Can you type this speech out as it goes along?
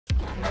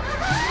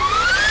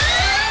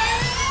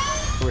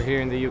We're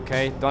here in the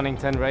UK,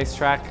 Donington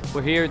racetrack.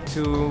 We're here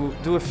to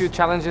do a few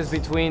challenges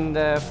between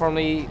the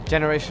Formula E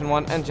Generation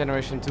 1 and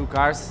Generation 2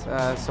 cars,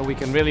 so we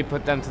can really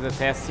put them to the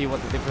test, see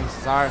what the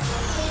differences are. I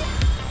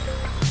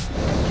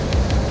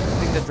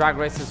think the drag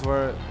races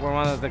were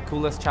one of the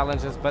coolest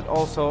challenges, but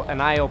also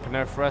an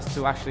eye-opener for us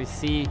to actually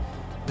see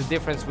the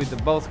difference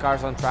with both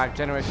cars on track,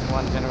 Generation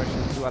 1,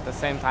 Generation 2 at the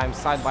same time,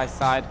 side by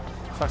side,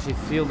 to actually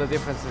feel the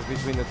differences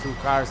between the two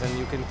cars, and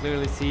you can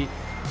clearly see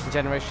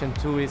Generation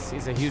 2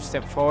 is a huge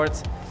step forward.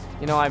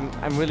 You know,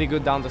 I'm really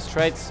good down the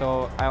straight,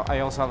 so I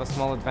also have a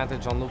small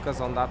advantage on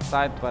Lucas on that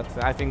side, but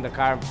I think the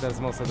car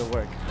does most of the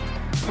work.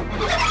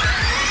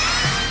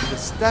 The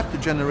step to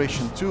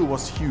Generation 2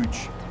 was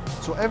huge.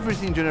 So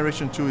everything in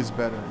Generation 2 is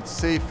better. It's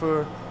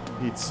safer,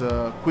 it's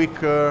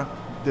quicker,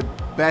 the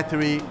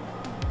battery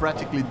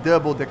practically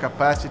doubled the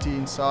capacity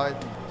inside.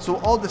 So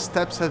all the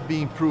steps have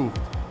been improved.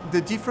 The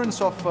difference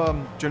of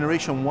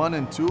Generation 1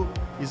 and 2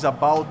 is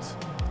about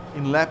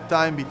in lap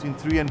time between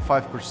 3 and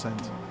 5%,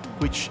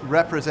 which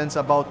represents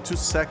about 2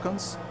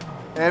 seconds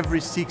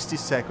every 60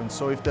 seconds.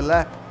 So if the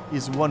lap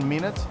is 1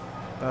 minute,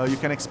 you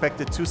can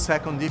expect a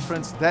 2-second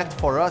difference. That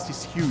for us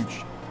is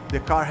huge.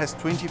 The car has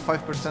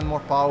 25% more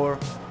power,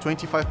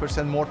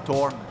 25% more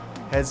torque,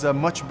 has a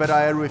much better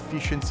aero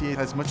efficiency,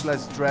 has much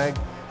less drag,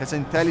 has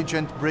an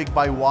intelligent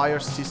brake-by-wire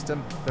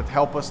system that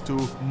help us to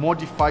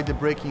modify the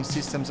braking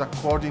systems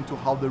according to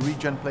how the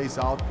regen plays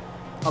out.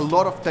 A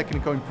lot of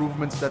technical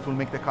improvements that will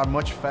make the car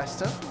much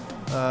faster,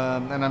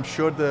 and I'm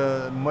sure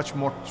the much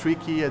more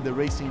tricky and the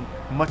racing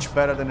much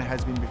better than it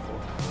has been before.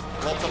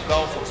 Lots of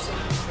downforce.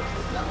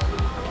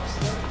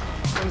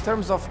 In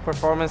terms of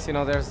performance, you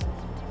know, there's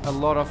a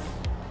lot of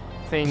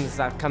things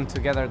that come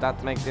together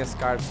that make this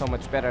car so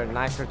much better,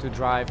 nicer to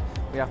drive.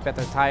 We have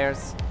better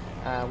tires.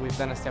 We've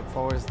done a step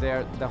forwards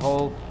there. The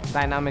whole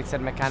dynamics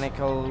and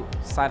mechanical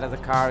side of the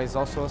car is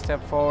also a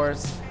step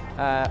forwards.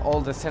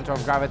 All the center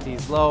of gravity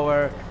is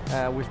lower.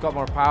 We've got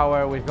more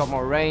power. We've got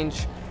more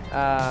range.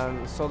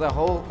 So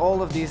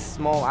all of these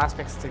small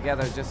aspects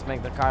together just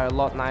make the car a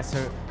lot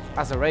nicer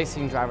as a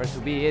racing driver to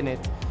be in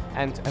it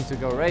and to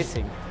go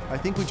racing. I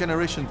think with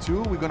Generation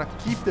 2 we're going to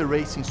keep the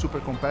racing super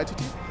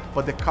competitive,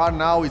 but the car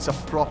now is a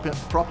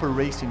proper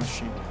racing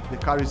machine. The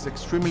car is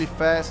extremely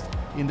fast.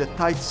 In the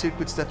tight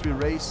circuits that we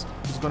race,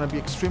 it's going to be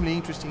extremely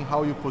interesting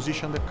how you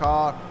position the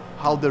car,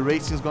 how the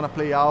racing is going to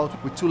play out.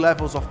 With 2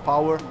 levels of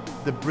power,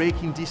 the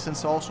braking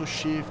distance also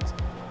shifts.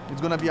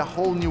 It's going to be a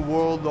whole new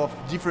world of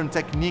different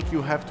technique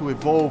you have to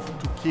evolve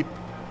to keep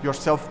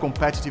yourself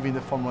competitive in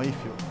the Formula E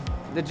field.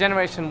 The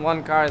Generation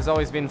 1 car has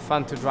always been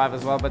fun to drive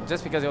as well, but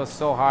just because it was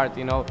so hard,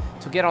 you know,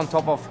 to get on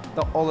top of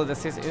all of the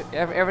systems,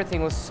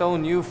 everything was so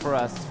new for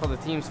us, for the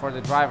teams, for the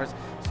drivers.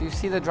 So you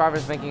see the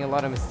drivers making a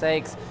lot of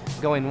mistakes,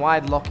 going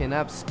wide, locking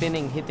up,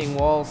 spinning, hitting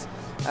walls,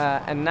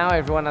 and now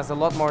everyone has a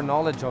lot more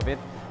knowledge of it.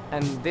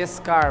 And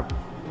this car,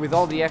 with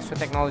all the extra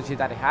technology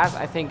that it has,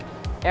 I think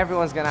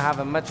everyone's going to have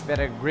a much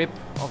better grip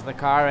of the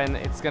car, and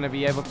it's going to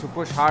be able to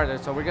push harder.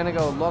 So we're going to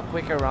go a lot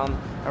quicker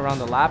around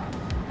the lap.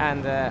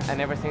 And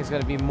everything's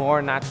going to be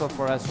more natural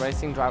for us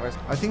racing drivers.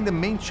 I think the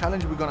main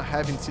challenge we're going to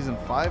have in Season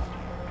 5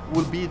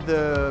 will be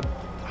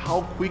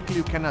how quickly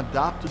you can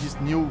adapt to these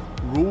new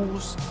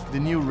rules, the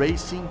new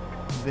racing,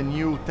 the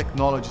new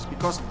technologies.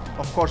 Because,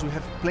 of course, we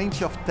have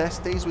plenty of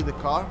test days with the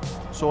car.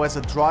 So as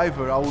a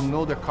driver, I will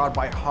know the car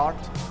by heart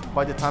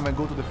by the time I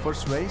go to the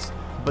first race.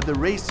 But the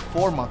race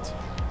format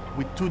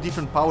with 2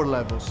 different power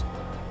levels,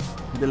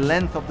 the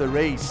length of the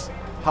race,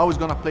 how it's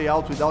going to play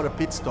out without a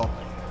pit stop,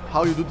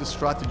 how you do the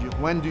strategy,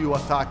 when do you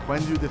attack,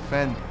 when do you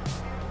defend.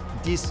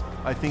 This,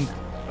 I think,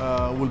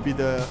 will be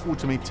the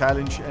ultimate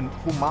challenge, and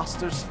who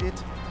masters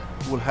it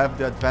will have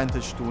the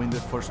advantage to win the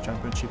first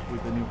championship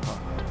with the new car.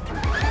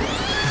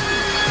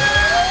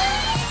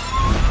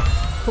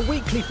 For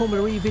weekly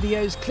Formula E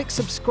videos, click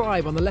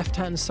subscribe on the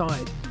left-hand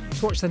side.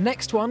 To watch the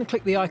next one,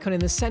 click the icon in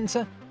the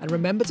centre, and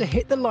remember to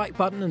hit the like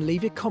button and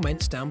leave your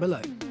comments down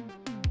below.